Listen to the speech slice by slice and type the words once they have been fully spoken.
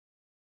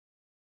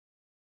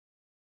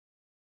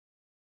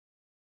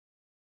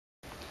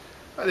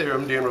Hi there,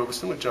 I'm Dan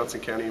Robeson with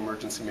Johnson County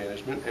Emergency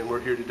Management, and we're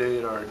here today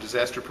at our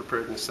Disaster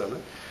Preparedness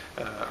Summit.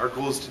 Our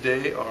goals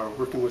today are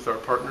working with our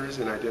partners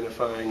in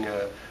identifying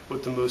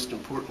what the most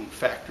important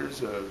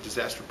factors of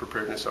disaster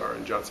preparedness are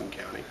in Johnson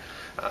County,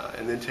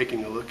 and then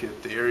taking a look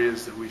at the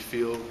areas that we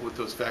feel with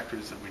those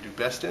factors that we do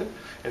best in,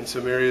 and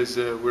some areas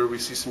where we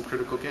see some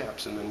critical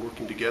gaps, and then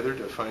working together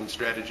to find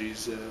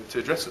strategies to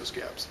address those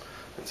gaps.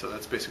 And so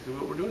that's basically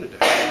what we're doing today.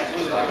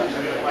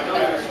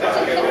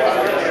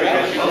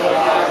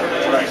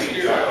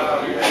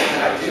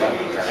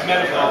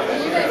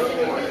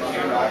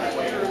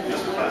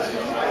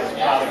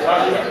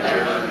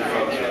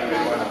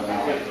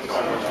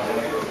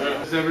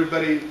 Does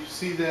everybody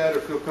see that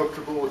or feel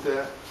comfortable with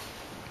that?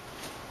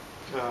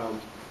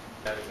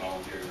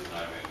 Volunteers is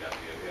not even got the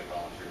idea of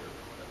volunteer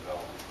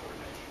development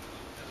coordination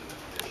as an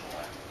additional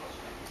act.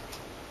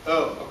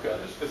 Oh, okay.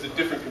 That's a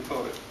different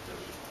component.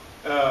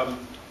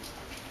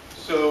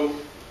 So,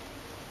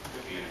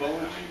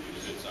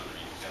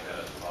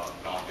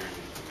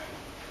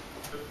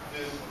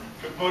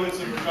 the components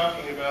that we're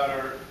talking about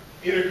are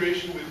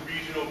integration with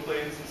regional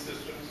plans and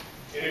systems,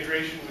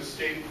 integration with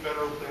state and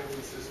federal plans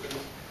and systems,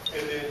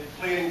 and then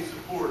planning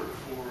support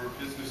for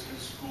businesses,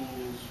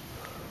 schools,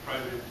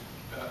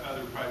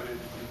 other private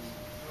entities.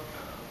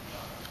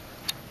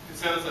 It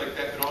sounds like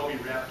that could all be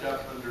wrapped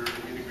up under an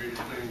integrated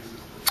planning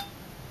system.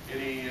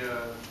 Any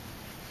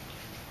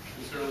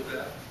concern with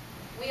that?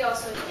 We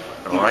also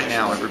Well, right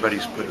now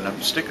everybody's putting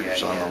up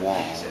stickers on the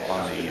wall,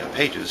 on the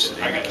pages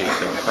that indicate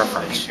their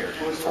preference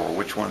for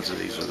which ones of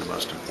these are the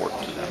most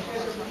important to them.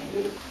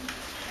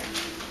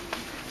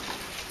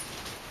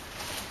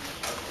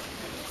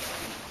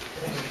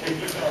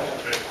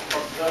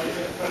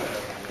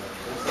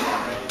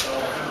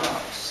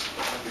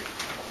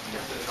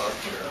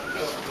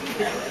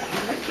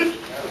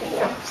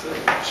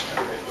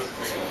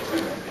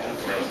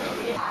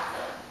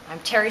 I'm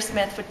Terry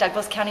Smith with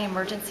Douglas County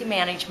Emergency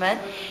Management,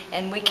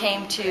 and we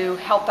came to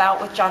help out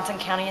with Johnson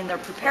County in their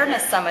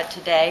Preparedness Summit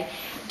today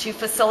to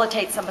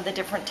facilitate some of the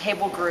different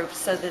table groups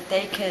so that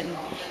they can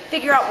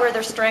figure out where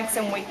their strengths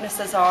and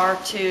weaknesses are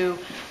to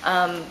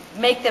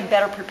make them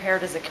better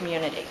prepared as a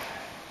community.